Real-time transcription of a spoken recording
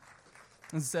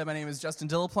As I said, my name is Justin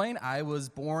Delaplane. I was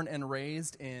born and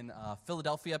raised in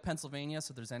Philadelphia, Pennsylvania.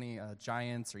 So if there's any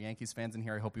Giants or Yankees fans in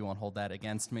here, I hope you won't hold that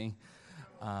against me.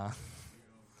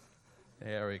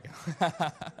 There we go.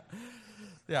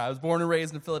 Yeah, I was born and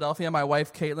raised in Philadelphia. My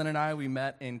wife, Caitlin, and I, we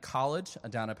met in college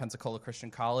down at Pensacola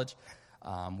Christian College.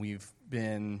 We've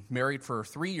been married for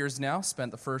 3 years now,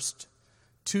 spent the first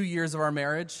 2 years of our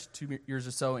marriage, 2 years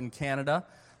or so in Canada,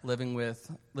 living with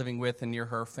and near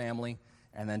her family.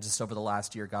 And then just over the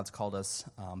last year, God's called us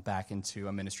back into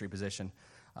a ministry position.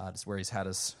 Just where he's had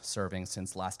us serving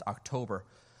since last October.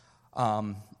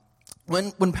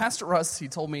 When Pastor Russ, he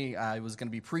told me I was going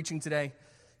to be preaching today,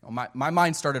 my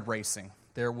mind started racing.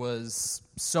 There was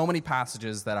so many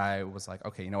passages that I was like,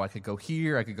 okay, I could go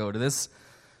here, I could go to this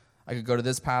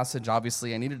passage.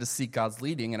 Obviously, I needed to seek God's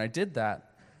leading, and I did that.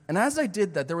 And as I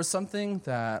did that, there was something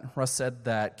that Russ said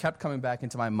that kept coming back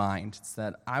into my mind. It's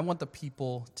that I want the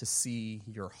people to see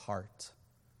your heart.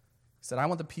 He said, I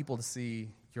want the people to see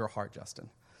your heart, Justin.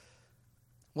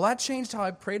 Well, that changed how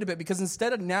I prayed a bit, because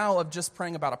instead of just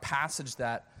praying about a passage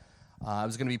that I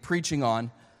was going to be preaching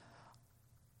on,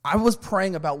 I was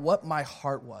praying about what my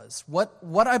heart was,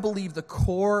 what I believe the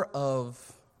core of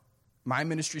my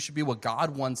ministry should be, what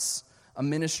God wants a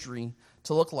ministry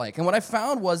to look like. And what I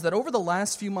found was that over the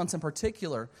last few months in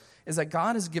particular is that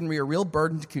God has given me a real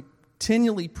burden to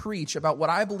continually preach about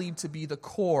what I believe to be the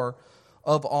core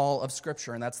of all of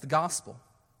Scripture, and that's the gospel.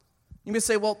 You may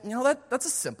say, well, that's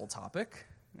a simple topic.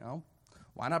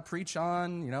 Why not preach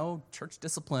on, church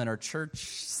discipline or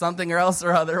church something or else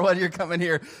or other when you're coming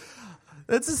here?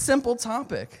 It's a simple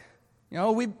topic.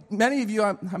 Many of you,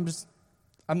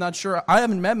 I'm not sure, I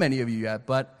haven't met many of you yet,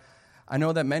 but I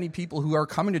know that many people who are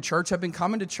coming to church have been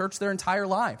coming to church their entire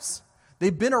lives.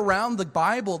 They've been around the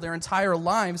Bible their entire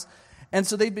lives, and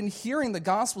so they've been hearing the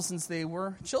gospel since they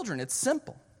were children. It's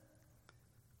simple.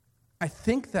 I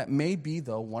think that may be,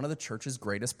 though, one of the church's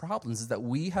greatest problems is that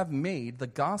we have made the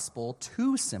gospel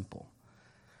too simple.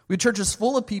 We have churches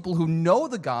full of people who know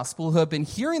the gospel, who have been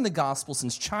hearing the gospel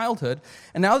since childhood,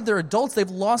 and now that they're adults, they've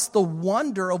lost the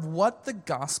wonder of what the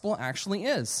gospel actually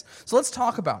is. So let's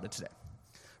talk about it today.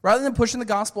 Rather than pushing the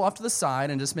gospel off to the side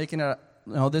and just making it,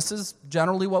 this is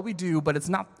generally what we do, but it's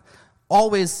not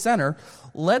always center,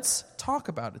 let's talk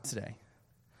about it today.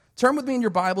 Turn with me in your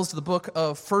Bibles to the book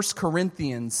of 1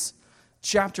 Corinthians,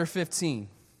 chapter 15.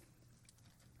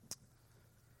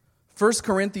 1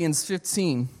 Corinthians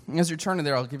 15. As you're turning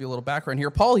there, I'll give you a little background here.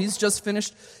 Paul, he's just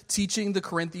finished teaching the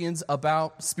Corinthians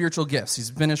about spiritual gifts. He's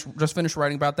just finished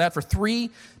writing about that. For 3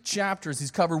 chapters,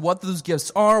 he's covered what those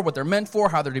gifts are, what they're meant for,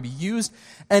 how they're to be used.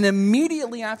 And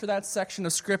immediately after that section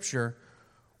of Scripture,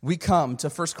 we come to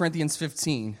 1 Corinthians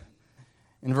 15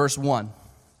 in verse 1.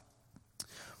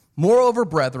 Moreover,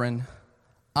 brethren,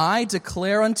 I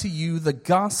declare unto you the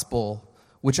gospel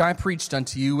which I preached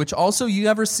unto you, which also ye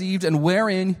have received, and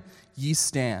wherein ye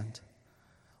stand,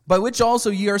 by which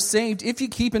also ye are saved, if ye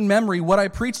keep in memory what I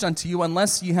preached unto you,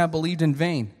 unless ye have believed in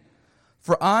vain.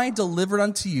 For I delivered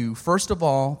unto you, first of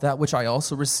all, that which I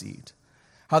also received,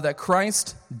 how that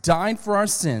Christ died for our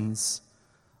sins,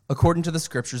 according to the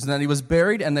Scriptures, and that he was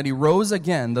buried, and that he rose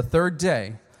again the third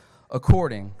day,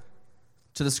 according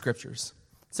to the Scriptures.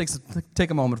 Let's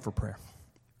take a moment for prayer.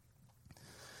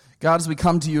 God, as we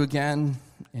come to you again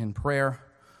in prayer,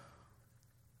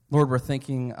 Lord, we're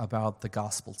thinking about the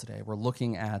gospel today. We're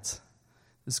looking at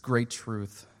this great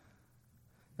truth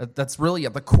that's really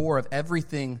at the core of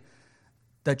everything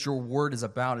that your word is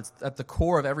about. It's at the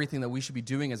core of everything that we should be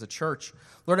doing as a church.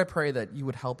 Lord, I pray that you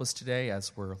would help us today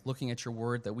as we're looking at your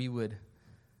word, that we would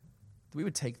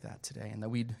take that today and that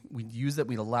we'd use it,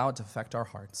 we'd allow it to affect our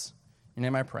hearts. In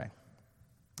your name I pray.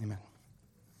 Amen.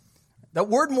 That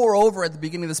word moreover at the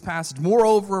beginning of this passage,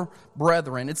 moreover,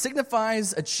 brethren, it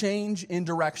signifies a change in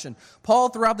direction. Paul,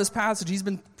 throughout this passage, he's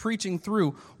been preaching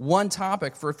through one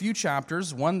topic for a few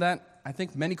chapters, one that I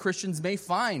think many Christians may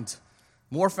find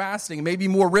more fascinating, maybe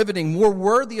more riveting, more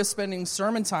worthy of spending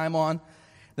sermon time on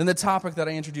than the topic that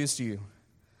I introduced to you.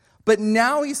 But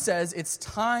now he says it's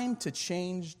time to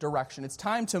change direction. It's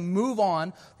time to move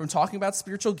on from talking about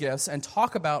spiritual gifts and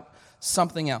talk about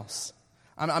something else.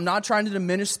 I'm not trying to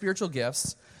diminish spiritual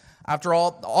gifts. After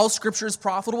all Scripture is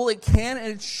profitable. It can and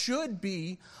it should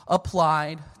be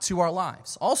applied to our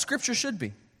lives. All Scripture should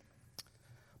be.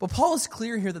 But Paul is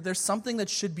clear here that there's something that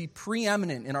should be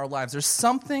preeminent in our lives. There's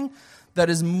something that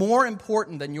is more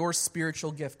important than your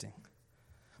spiritual gifting.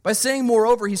 By saying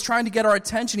moreover, he's trying to get our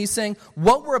attention. He's saying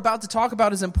what we're about to talk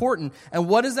about is important. And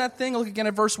what is that thing? Look again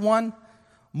at verse 1.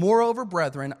 Moreover,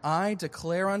 brethren, I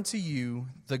declare unto you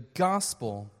the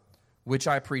gospel which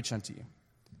I preach unto you.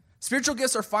 Spiritual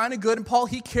gifts are fine and good, and Paul,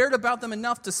 he cared about them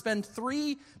enough to spend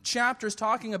 3 chapters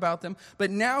talking about them.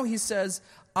 But now he says,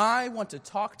 I want to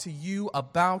talk to you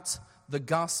about the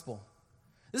gospel.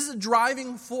 This is a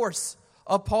driving force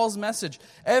of Paul's message.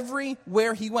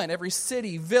 Everywhere he went, every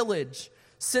city, village,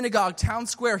 synagogue, town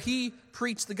square, he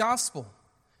preached the gospel.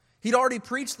 He'd already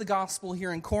preached the gospel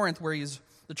here in Corinth, where he's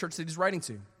the church that he's writing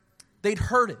to. They'd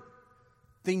heard it.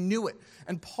 They knew it.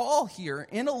 And Paul here,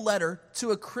 in a letter to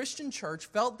a Christian church,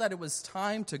 felt that it was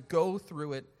time to go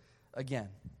through it again.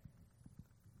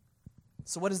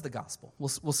 So what is the gospel?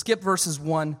 We'll skip verses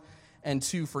 1 and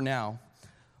 2 for now.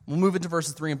 We'll move into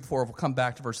verses 3 and 4. We'll come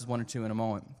back to verses 1 and 2 in a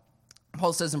moment.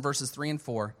 Paul says in verses 3 and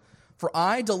 4, For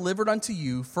I delivered unto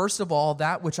you, first of all,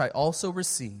 that which I also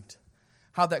received,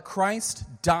 how that Christ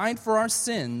died for our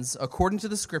sins according to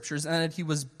the Scriptures, and that he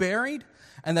was buried,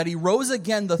 and that he rose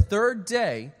again the 3rd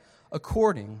day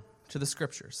according to the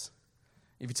Scriptures.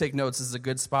 If you take notes, this is a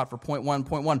good spot for point 1.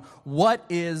 Point 1, what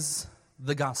is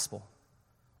the gospel?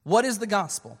 What is the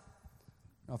gospel?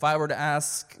 Now, if I were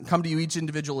to come to you each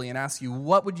individually and ask you,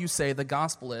 what would you say the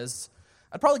gospel is?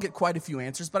 I'd probably get quite a few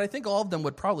answers, but I think all of them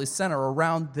would probably center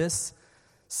around the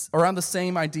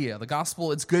same idea. The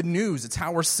gospel, it's good news. It's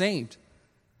how we're saved.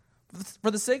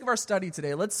 For the sake of our study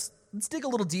today, let's dig a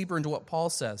little deeper into what Paul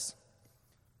says.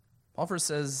 Paul first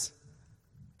says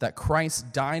that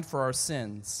Christ died for our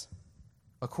sins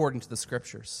according to the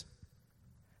Scriptures.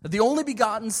 That the only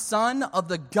begotten Son of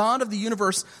the God of the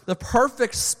universe, the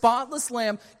perfect, spotless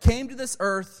Lamb, came to this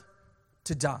earth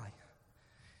to die.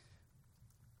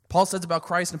 Paul says about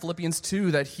Christ in Philippians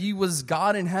 2 that he was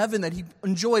God in heaven, that he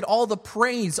enjoyed all the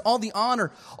praise, all the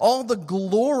honor, all the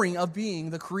glory of being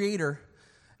the Creator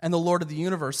and the Lord of the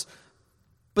universe.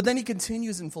 But then he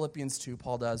continues in Philippians 2,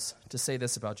 Paul does, to say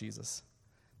this about Jesus,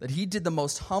 that he did the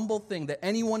most humble thing that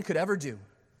anyone could ever do.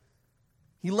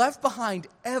 He left behind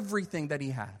everything that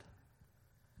he had.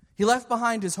 He left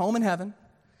behind his home in heaven.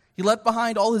 He left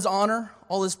behind all his honor,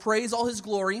 all his praise, all his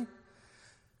glory,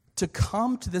 to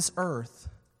come to this earth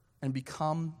and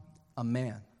become a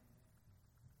man.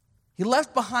 He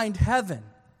left behind heaven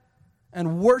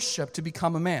and worship to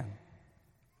become a man.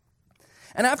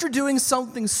 And after doing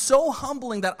something so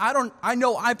humbling that I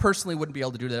know I personally wouldn't be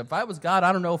able to do that. If I was God,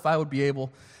 I don't know if I would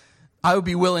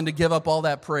be willing to give up all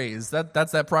that praise.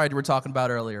 That's that pride we were talking about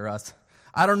earlier, us.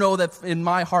 I don't know that in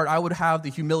my heart I would have the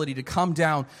humility to come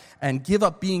down and give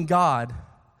up being God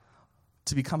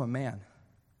to become a man.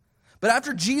 But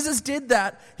after Jesus did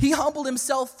that, he humbled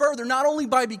himself further, not only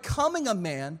by becoming a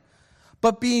man,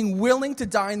 but being willing to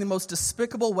die in the most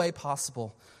despicable way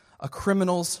possible, a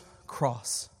criminal's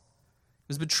cross.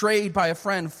 He was betrayed by a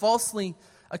friend, falsely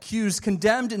accused,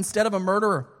 condemned instead of a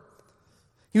murderer.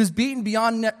 He was beaten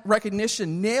beyond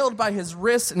recognition, nailed by his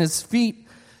wrists and his feet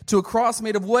to a cross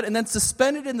made of wood, and then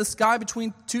suspended in the sky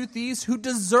between 2 thieves who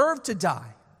deserved to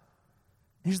die.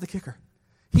 Here's the kicker.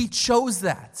 He chose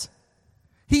that.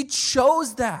 He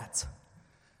chose that.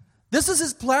 This is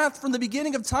his plan from the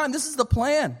beginning of time. This is the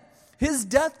plan. His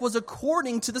death was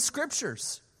according to the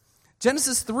Scriptures.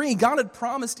 Genesis 3, God had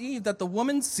promised Eve that the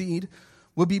woman's seed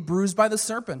would be bruised by the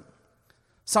serpent.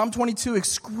 Psalm 22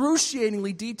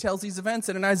 excruciatingly details these events.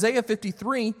 And in Isaiah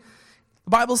 53, the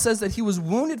Bible says that he was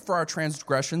wounded for our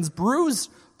transgressions, bruised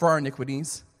for our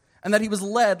iniquities, and that he was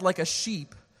led like a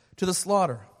sheep to the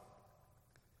slaughter.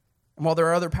 And while there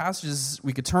are other passages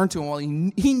we could turn to, and while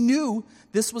he knew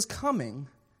this was coming,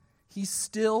 he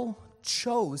still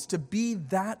chose to be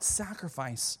that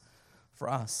sacrifice for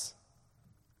us.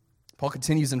 Paul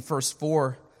continues in verse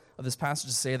 4 of this passage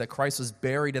to say that Christ was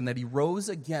buried and that he rose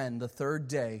again the 3rd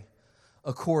day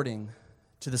according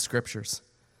to the Scriptures.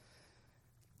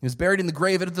 He was buried in the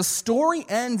grave, and if the story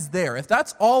ends there, if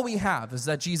that's all we have, is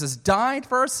that Jesus died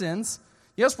for our sins,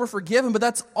 yes, we're forgiven, but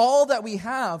that's all that we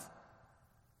have,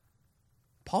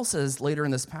 Paul says later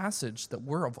in this passage that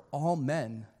we're of all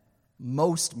men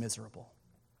most miserable.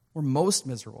 We're most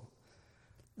miserable.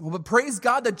 Well, but praise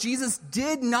God that Jesus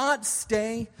did not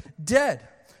stay dead.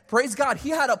 Praise God,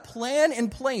 he had a plan in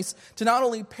place to not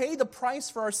only pay the price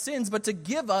for our sins, but to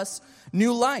give us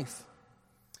new life.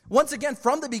 Once again,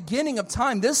 from the beginning of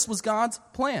time, this was God's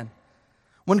plan.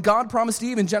 When God promised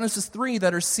Eve in Genesis 3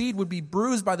 that her seed would be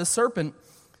bruised by the serpent,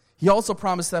 he also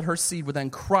promised that her seed would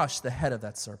then crush the head of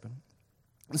that serpent.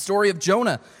 The story of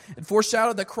Jonah, it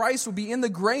foreshadowed that Christ would be in the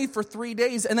grave for 3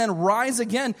 days and then rise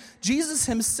again. Jesus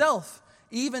himself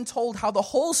even told how the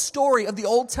whole story of the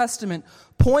Old Testament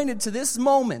pointed to this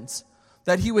moment,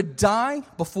 that he would die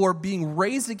before being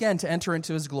raised again to enter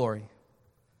into his glory.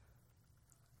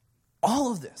 All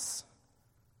of this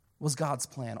was God's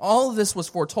plan. All of this was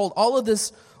foretold. All of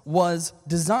this was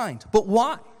designed. But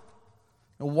why?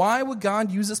 Now, why would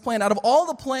God use this plan? Out of all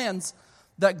the plans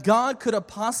that God could have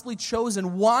possibly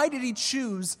chosen, why did he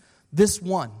choose this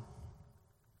one?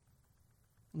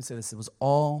 Let me say this. It was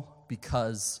all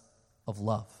because of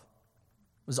love.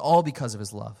 It was all because of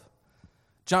his love.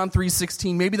 John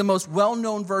 3:16, maybe the most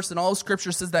well-known verse in all of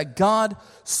Scripture, says that God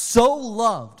so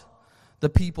loved the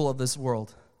people of this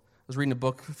world. I was reading a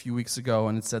book a few weeks ago,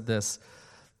 and it said this.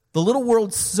 The little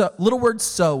word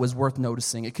 "so" is worth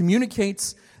noticing. It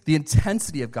communicates the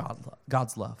intensity of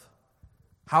God's love.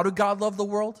 How did God love the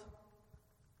world?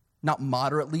 Not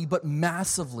moderately, but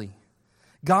massively.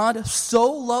 God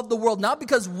so loved the world, not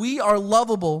because we are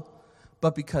lovable,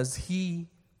 but because he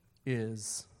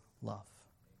is love.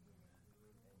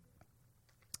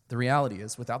 The reality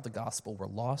is, without the gospel, we're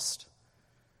lost,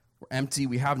 we're empty,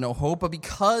 we have no hope. But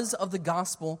because of the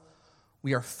gospel,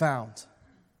 we are found.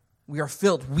 We are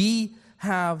filled. We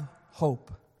have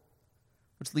hope.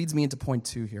 Which leads me into point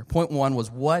 2 here. Point 1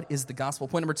 was, what is the gospel?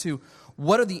 Point number 2,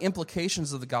 what are the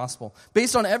implications of the gospel?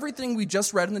 Based on everything we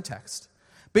just read in the text,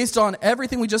 based on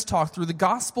everything we just talked through, the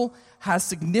gospel has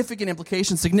significant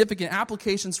implications, significant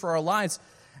applications for our lives.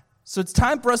 So it's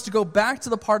time for us to go back to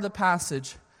the part of the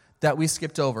passage that we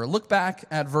skipped over. Look back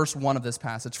at verse 1 of this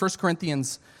passage. 1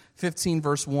 Corinthians 15,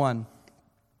 verse 1.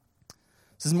 It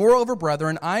says, Moreover,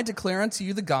 brethren, I declare unto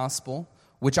you the gospel,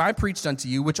 which I preached unto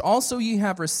you, which also ye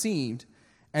have received,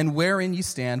 and wherein ye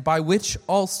stand, by which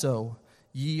also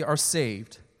ye are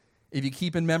saved, if ye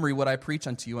keep in memory what I preach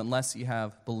unto you, unless ye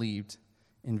have believed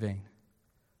in vain.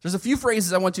 There's a few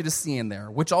phrases I want you to see in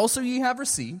there. Which also ye have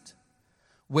received,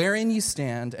 wherein ye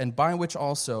stand, and by which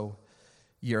also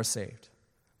ye are saved.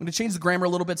 I'm going to change the grammar a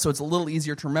little bit so it's a little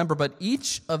easier to remember, but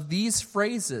each of these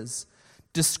phrases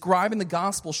describing the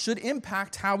gospel should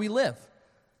impact how we live.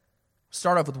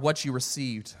 Start off with what you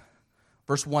received.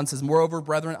 Verse 1 says, Moreover,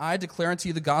 brethren, I declare unto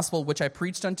you the gospel which I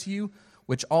preached unto you,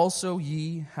 which also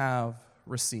ye have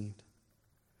received.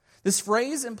 This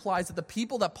phrase implies that the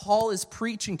people that Paul is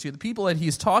preaching to, the people that he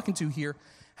is talking to here,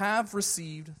 have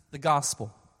received the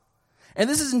gospel. And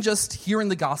this isn't just hearing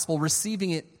the gospel,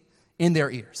 receiving it in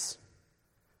their ears.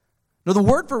 No, the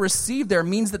word for receive there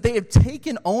means that they have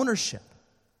taken ownership.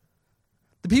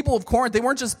 The people of Corinth, they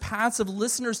weren't just passive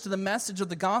listeners to the message of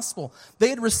the gospel. They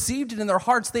had received it in their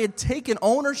hearts. They had taken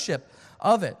ownership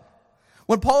of it.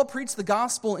 When Paul preached the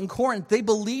gospel in Corinth, they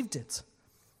believed it.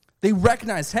 They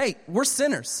recognized, hey, we're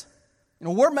sinners.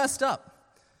 We're messed up.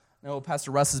 I know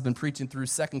Pastor Russ has been preaching through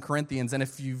 2 Corinthians, and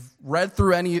if you've read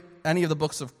through any of the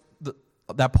books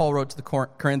that Paul wrote to the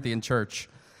Corinthian church,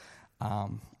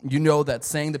 you know that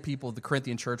saying the people of the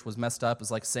Corinthian church was messed up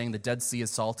is like saying the Dead Sea is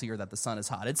salty or that the sun is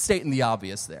hot. It's stating the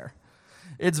obvious there.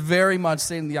 It's very much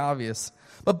stating the obvious.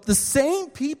 But the same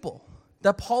people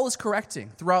that Paul is correcting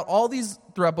throughout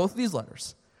both of these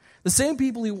letters, the same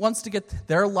people he wants to get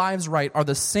their lives right are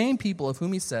the same people of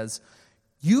whom he says,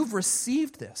 you've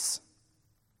received this.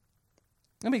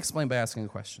 Let me explain by asking a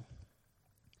question.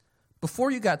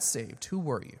 Before you got saved, who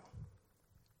were you?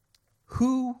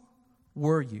 Who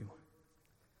were you?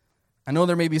 I know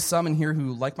there may be some in here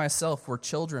who, like myself, were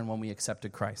children when we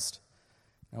accepted Christ.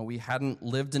 We hadn't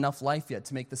lived enough life yet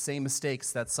to make the same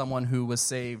mistakes that someone who was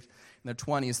saved in their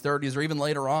 20s, 30s, or even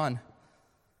later on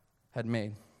had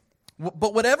made.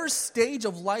 But whatever stage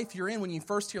of life you're in when you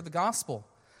first hear the gospel,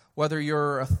 whether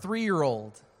you're a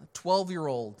 3-year-old, a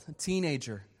 12-year-old, a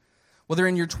teenager, whether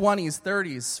in your 20s,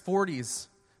 30s, 40s,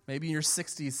 maybe in your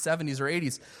 60s, 70s, or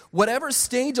 80s, whatever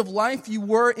stage of life you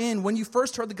were in when you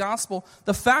first heard the gospel,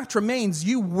 the fact remains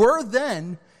you were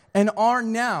then and are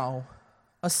now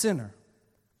a sinner.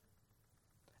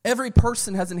 Every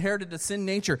person has inherited a sin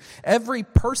nature. Every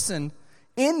person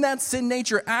in that sin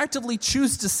nature actively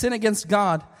chooses to sin against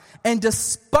God. And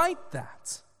despite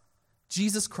that,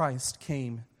 Jesus Christ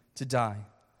came to die.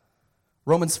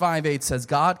 Romans 5:8 says,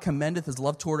 God commendeth his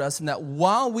love toward us in that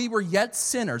while we were yet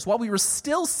sinners, while we were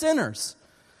still sinners,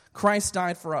 Christ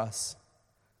died for us.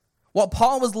 While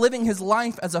Paul was living his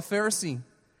life as a Pharisee,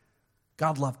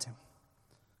 God loved him.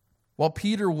 While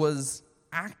Peter was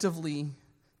actively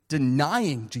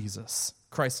denying Jesus,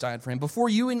 Christ died for him. Before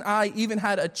you and I even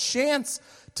had a chance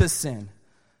to sin,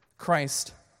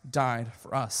 Christ died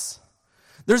for us.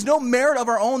 There's no merit of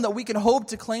our own that we can hope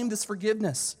to claim this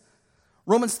forgiveness.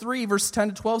 Romans 3, verse 10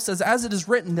 to 12 says, As it is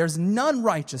written, there's none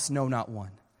righteous, no, not one.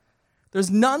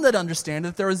 There's none that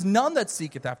understandeth, there is none that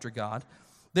seeketh after God.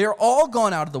 They are all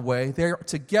gone out of the way, they are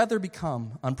together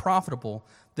become unprofitable.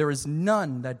 There is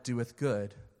none that doeth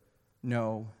good,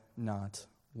 no, not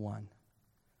one.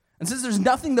 And since there's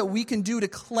nothing that we can do to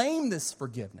claim this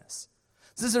forgiveness,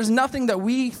 Since there's nothing that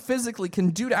we physically can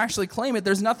do to actually claim it,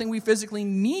 there's nothing we physically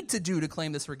need to do to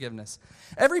claim this forgiveness.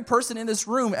 Every person in this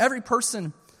room, every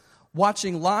person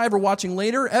watching live or watching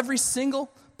later, every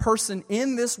single person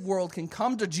in this world can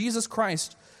come to Jesus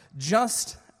Christ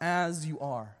just as you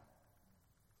are.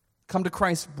 Come to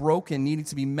Christ broken, needing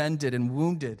to be mended, and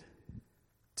wounded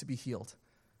to be healed.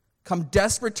 Come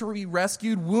desperate to be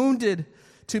rescued, wounded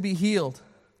to be healed,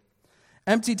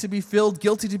 empty to be filled,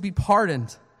 guilty to be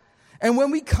pardoned. And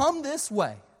when we come this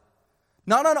way,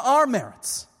 not on our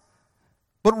merits,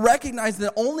 but recognize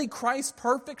that only Christ's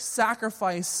perfect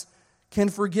sacrifice can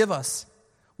forgive us,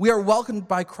 we are welcomed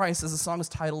by Christ, as the song is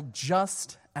titled,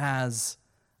 Just As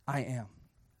I Am.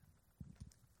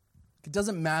 It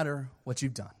doesn't matter what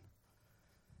you've done.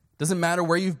 It doesn't matter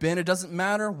where you've been. It doesn't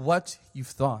matter what you've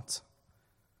thought.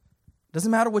 It doesn't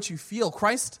matter what you feel.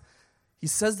 Christ, he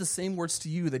says the same words to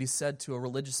you that he said to a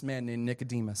religious man named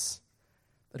Nicodemus,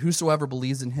 that whosoever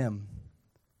believes in him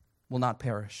will not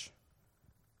perish.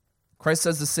 Christ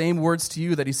says the same words to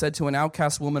you that he said to an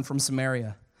outcast woman from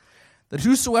Samaria, that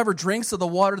whosoever drinks of the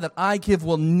water that I give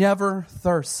will never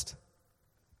thirst.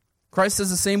 Christ says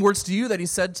the same words to you that he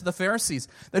said to the Pharisees,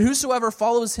 that whosoever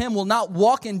follows him will not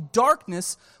walk in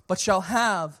darkness, but shall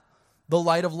have the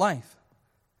light of life.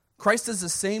 Christ says the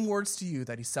same words to you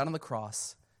that he said on the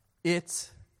cross,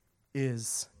 it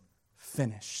is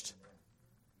finished.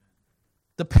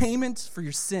 The payment for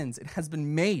your sins, it has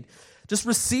been made. Just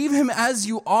receive him as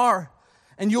you are,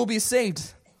 and you'll be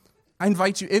saved. I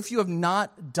invite you, if you have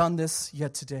not done this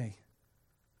yet today,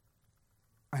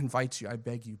 I invite you, I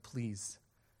beg you, please,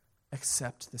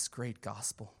 accept this great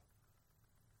gospel.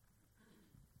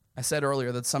 I said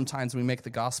earlier that sometimes we make the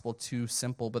gospel too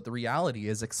simple, but the reality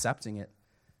is accepting it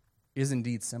is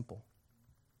indeed simple.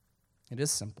 It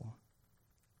is simple.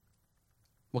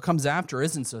 What comes after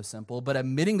isn't so simple, but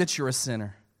admitting that you're a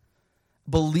sinner,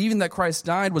 believing that Christ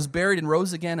died, was buried, and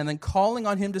rose again, and then calling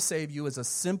on him to save you is as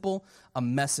simple a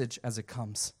message as it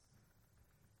comes.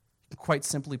 You can quite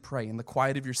simply pray in the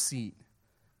quiet of your seat.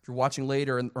 If you're watching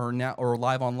later or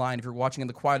live online, if you're watching in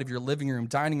the quiet of your living room,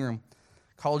 dining room,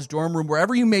 college dorm room,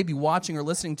 wherever you may be watching or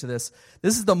listening to this,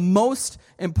 this is the most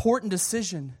important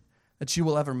decision that you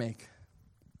will ever make.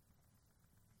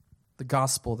 The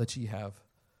gospel that ye have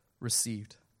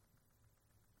received.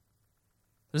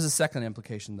 There's a second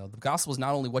implication, though. The gospel is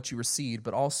not only what you received,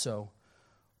 but also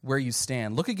where you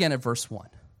stand. Look again at verse 1.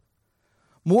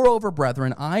 Moreover,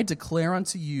 brethren, I declare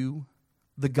unto you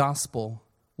the gospel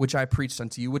which I preached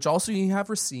unto you, which also ye have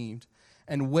received,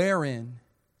 and wherein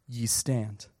ye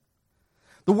stand.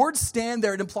 The word stand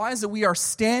there, it implies that we are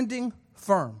standing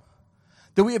firm,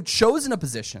 that we have chosen a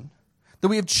position, that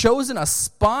we have chosen a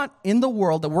spot in the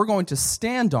world that we're going to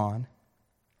stand on,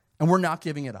 and we're not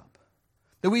giving it up.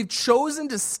 That we've chosen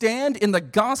to stand in the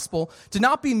gospel, to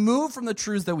not be moved from the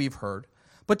truths that we've heard,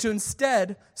 but to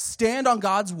instead stand on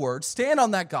God's word, stand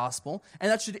on that gospel,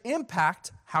 and that should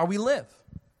impact how we live.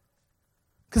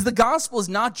 Because the gospel is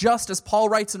not just, as Paul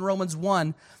writes in Romans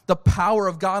 1, the power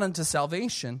of God unto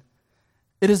salvation.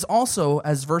 It is also,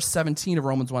 as verse 17 of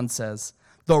Romans 1 says,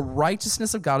 the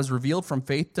righteousness of God is revealed from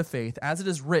faith to faith, as it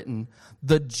is written,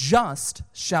 the just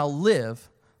shall live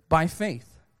by faith.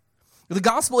 The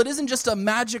gospel, it isn't just a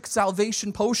magic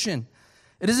salvation potion.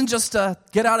 It isn't just a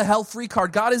get-out-of-hell-free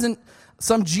card. God isn't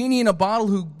some genie in a bottle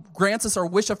who grants us our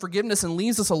wish of forgiveness and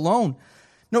leaves us alone.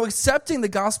 No, accepting the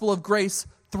gospel of grace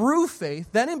through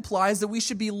faith then implies that we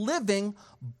should be living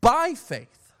by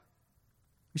faith.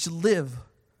 We should live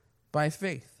by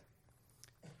faith.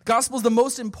 The gospel is the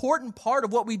most important part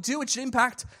of what we do. It should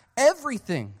impact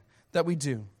everything that we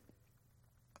do.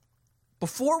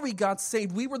 Before we got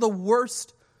saved, we were the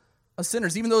worst of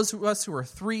sinners. Even those of us who were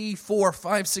 3, 4,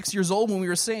 5, 6 years old when we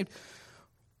were saved.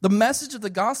 The message of the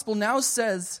gospel now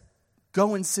says,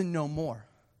 go and sin no more.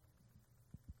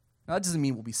 Now, that doesn't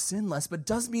mean we'll be sinless, but it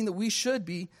does mean that we should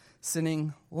be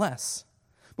sinning less.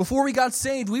 Before we got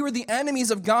saved, we were the enemies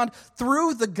of God.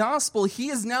 Through the gospel, he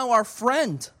is now our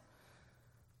friend.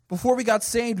 Before we got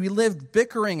saved, we lived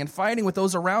bickering and fighting with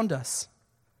those around us.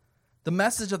 The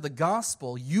message of the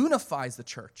gospel unifies the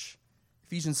church.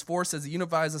 Ephesians 4 says it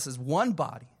unifies us as one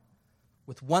body,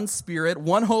 with one spirit,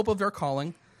 one hope of our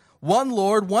calling, one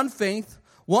Lord, one faith,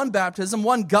 one baptism,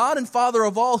 one God and Father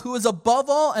of all, who is above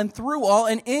all and through all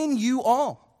and in you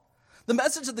all. The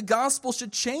message of the gospel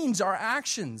should change our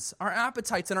actions, our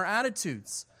appetites, and our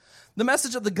attitudes. The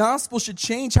message of the gospel should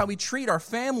change how we treat our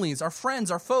families, our friends,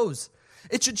 our foes.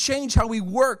 It should change how we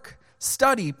work,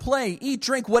 study, play, eat,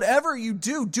 drink, whatever you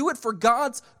do it for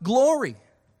God's glory.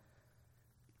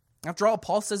 After all,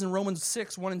 Paul says in Romans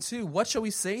 6, 1 and 2, what shall we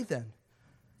say then?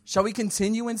 Shall we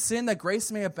continue in sin that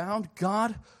grace may abound?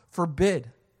 God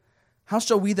forbid. How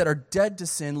shall we that are dead to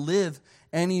sin live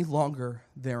any longer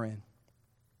therein?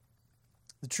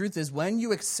 The truth is, when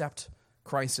you accept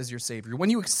Christ as your Savior, when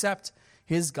you accept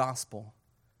his gospel,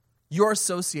 you're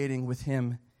associating with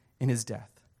him in his death.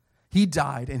 He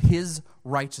died, and his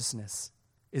righteousness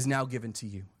is now given to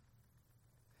you.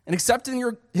 And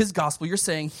accepting his gospel, you're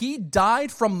saying, he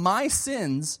died from my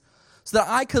sins so that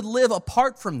I could live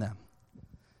apart from them.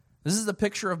 This is the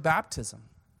picture of baptism.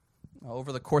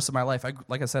 Over the course of my life,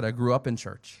 like I said, I grew up in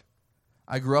church.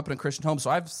 I grew up in a Christian home, so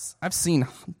I've seen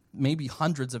maybe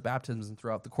hundreds of baptisms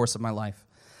throughout the course of my life.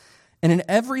 And in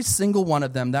every single one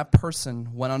of them, that person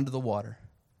went under the water.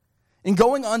 In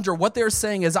going under, what they're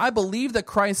saying is, I believe that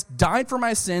Christ died for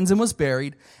my sins and was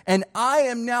buried, and I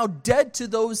am now dead to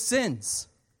those sins.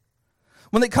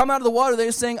 When they come out of the water,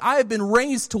 they're saying, I have been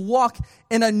raised to walk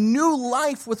in a new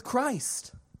life with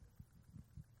Christ.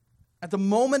 At the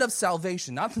moment of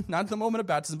salvation, not the moment of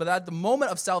baptism, but at the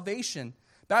moment of salvation,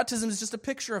 baptism is just a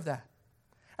picture of that.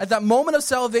 At that moment of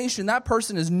salvation, that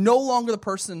person is no longer the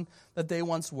person that they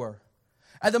once were.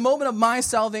 At the moment of my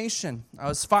salvation, I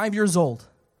was 5 years old.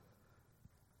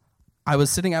 I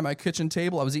was sitting at my kitchen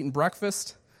table, I was eating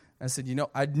breakfast, and I said,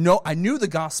 I knew the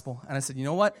gospel, and I said, you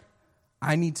know what?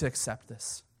 I need to accept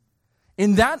this.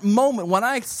 In that moment, when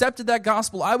I accepted that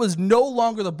gospel, I was no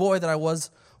longer the boy that I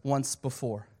was once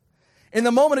before. In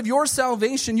the moment of your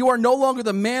salvation, you are no longer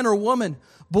the man or woman,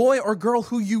 boy or girl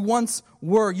who you once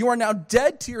were. You are now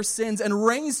dead to your sins and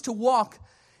raised to walk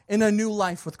in a new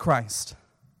life with Christ.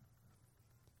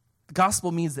 The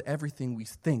gospel means that everything we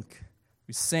think,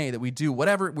 we say, that we do,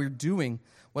 whatever we're doing,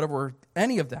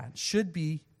 any of that should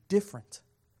be different.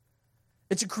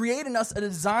 It should create in us a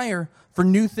desire for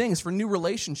new things, for new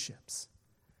relationships.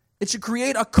 It should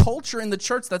create a culture in the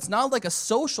church that's not like a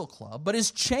social club, but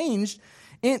is changed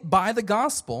by the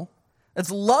gospel.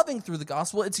 It's loving through the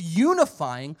gospel. It's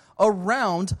unifying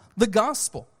around the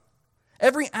gospel.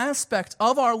 Every aspect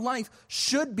of our life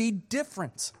should be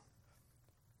different.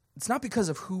 It's not because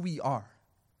of who we are.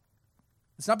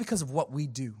 It's not because of what we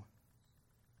do.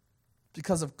 It's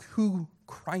because of who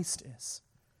Christ is.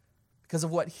 Because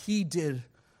of what he did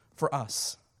for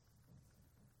us.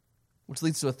 Which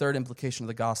leads to a third implication of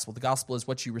the gospel. The gospel is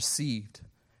what you received.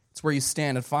 It's where you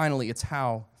stand. And finally, it's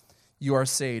how you are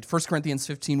saved. 1 Corinthians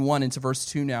 15:1 into verse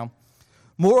 2 now.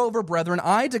 Moreover, brethren,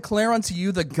 I declare unto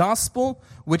you the gospel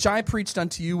which I preached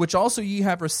unto you, which also ye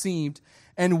have received,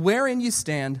 and wherein ye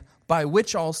stand, by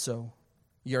which also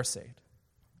ye are saved.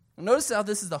 Now notice how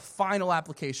this is the final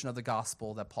application of the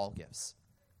gospel that Paul gives.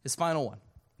 His final one.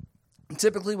 And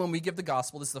typically when we give the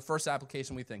gospel, this is the first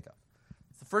application we think of.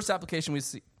 It's the first application we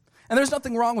see. And there's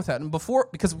nothing wrong with that. And before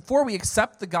we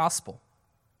accept the gospel,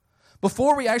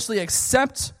 before we actually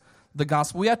accept the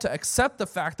gospel, we have to accept the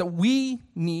fact that we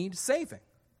need saving.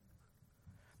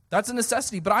 That's a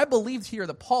necessity. But I believe here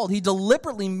that Paul, he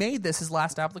deliberately made this his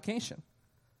last application.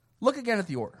 Look again at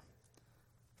the order.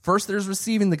 First, there's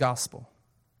receiving the gospel.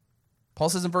 Paul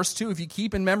says in verse 2, if you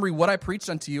keep in memory what I preached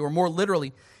unto you, or more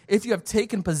literally, if you have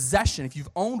taken possession, if you've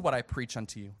owned what I preach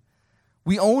unto you,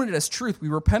 we own it as truth. We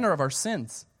repent of our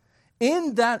sins.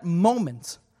 In that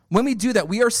moment, when we do that,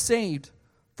 we are saved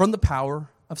from the power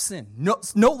of sin.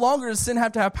 No longer does sin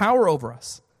have to have power over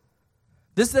us.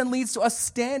 This then leads to us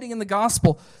standing in the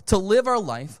gospel to live our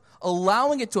life,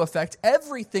 allowing it to affect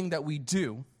everything that we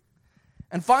do.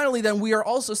 And finally, then, we are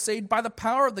also saved by the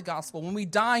power of the gospel. When we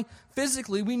die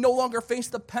physically, we no longer face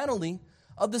the penalty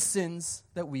of the sins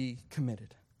that we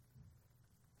committed.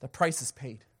 The price is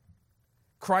paid.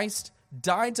 Christ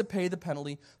died to pay the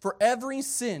penalty for every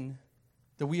sin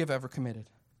that we have ever committed.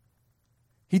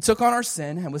 He took on our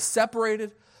sin and was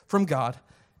separated from God.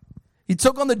 He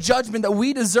took on the judgment that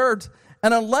we deserved.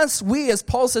 And unless we, as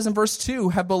Paul says in verse 2,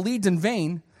 have believed in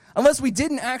vain, unless we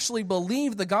didn't actually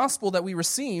believe the gospel that we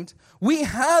received, we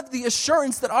have the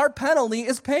assurance that our penalty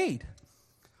is paid.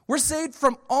 We're saved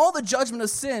from all the judgment of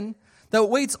sin that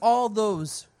awaits all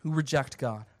those who reject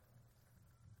God.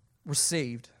 We're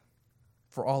saved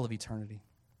for all of eternity.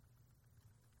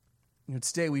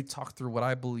 Today we talk through what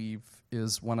I believe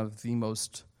is one of the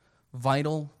most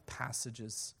vital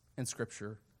passages in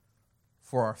Scripture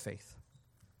for our faith.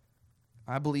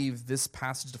 I believe this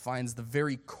passage defines the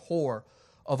very core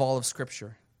of all of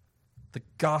Scripture, the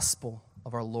gospel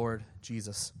of our Lord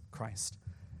Jesus Christ.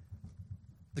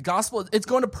 The gospel, it's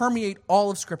going to permeate all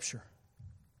of Scripture.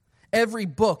 Every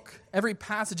book, every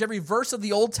passage, every verse of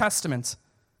the Old Testament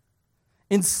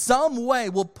in some way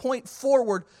will point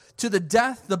forward to the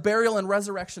death, the burial, and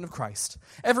resurrection of Christ.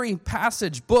 Every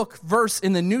passage, book, verse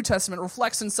in the New Testament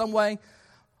reflects in some way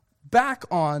back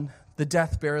on the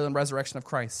death, burial, and resurrection of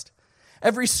Christ.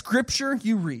 Every scripture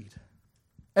you read,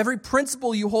 every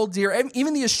principle you hold dear,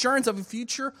 even the assurance of a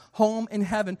future home in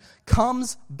heaven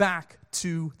comes back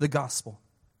to the gospel.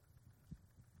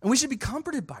 And we should be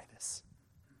comforted by this.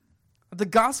 The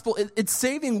gospel, its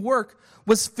saving work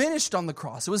was finished on the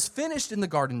cross. It was finished in the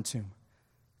garden tomb.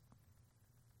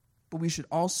 But we should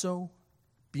also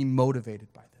be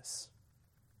motivated by this.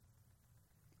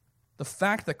 The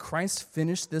fact that Christ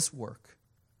finished this work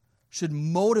should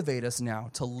motivate us now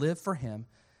to live for him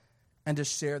and to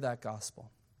share that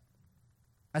gospel.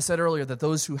 I said earlier that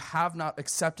those who have not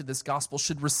accepted this gospel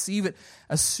should receive it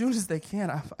as soon as they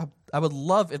can. I would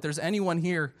love, if there's anyone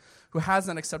here who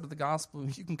hasn't accepted the gospel,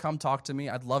 you can come talk to me.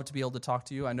 I'd love to be able to talk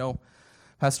to you. I know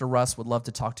Pastor Russ would love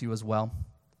to talk to you as well.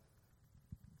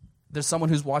 There's someone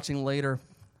who's watching later.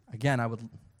 Again, I would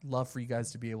love for you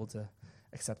guys to be able to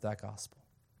accept that gospel.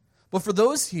 But for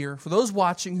those here, for those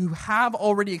watching who have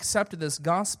already accepted this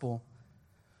gospel,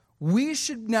 we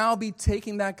should now be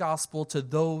taking that gospel to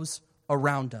those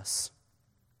around us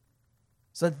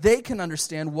so that they can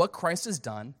understand what Christ has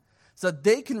done, so that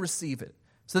they can receive it,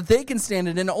 so that they can stand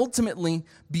it and ultimately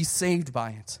be saved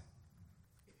by it.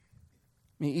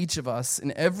 May each of us,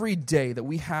 in every day that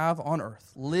we have on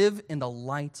earth, live in the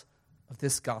light of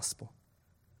this gospel.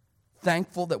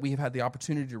 Thankful that we have had the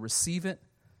opportunity to receive it,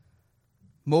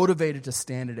 motivated to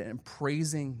stand in it, and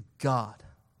praising God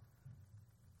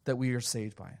that we are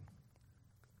saved by it.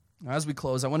 Now, as we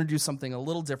close, I want to do something a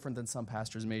little different than some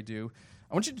pastors may do.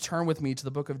 I want you to turn with me to the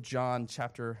book of John,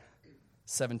 chapter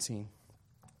 17.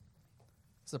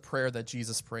 It's a prayer that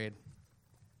Jesus prayed.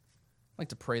 I'd like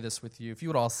to pray this with you. If you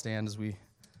would all stand as we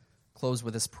close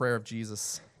with this prayer of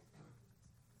Jesus.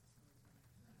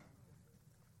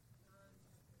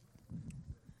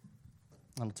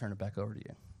 I'll turn it back over to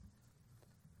you.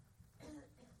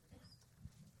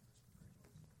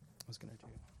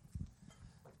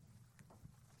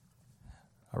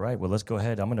 All right, well, let's go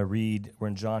ahead. I'm going to read. We're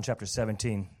in John chapter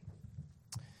 17.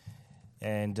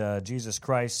 And Jesus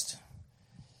Christ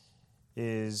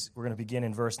we're going to begin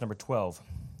in verse number 12.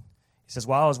 He says,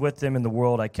 "While I was with them in the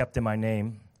world, I kept them my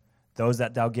name. Those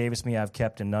that thou gavest me I have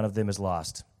kept, and none of them is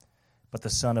lost. But the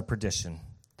son of perdition,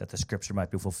 that the scripture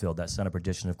might be fulfilled." That son of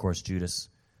perdition, of course, Judas.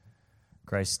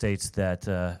 Christ states that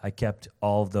I kept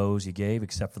all of those he gave,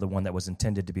 except for the one that was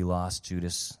intended to be lost,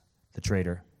 Judas, the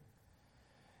traitor.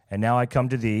 "And now I come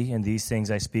to thee, and these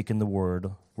things I speak in the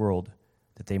world,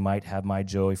 that they might have my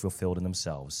joy fulfilled in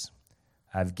themselves.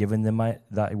 I have given them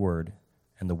thy word,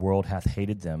 and the world hath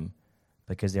hated them,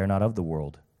 because they are not of the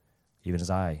world, even as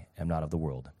I am not of the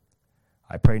world.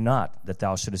 I pray not that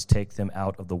thou shouldest take them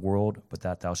out of the world, but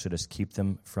that thou shouldest keep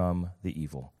them from the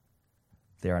evil.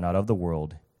 They are not of the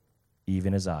world,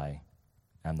 even as I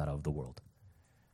am not of the world."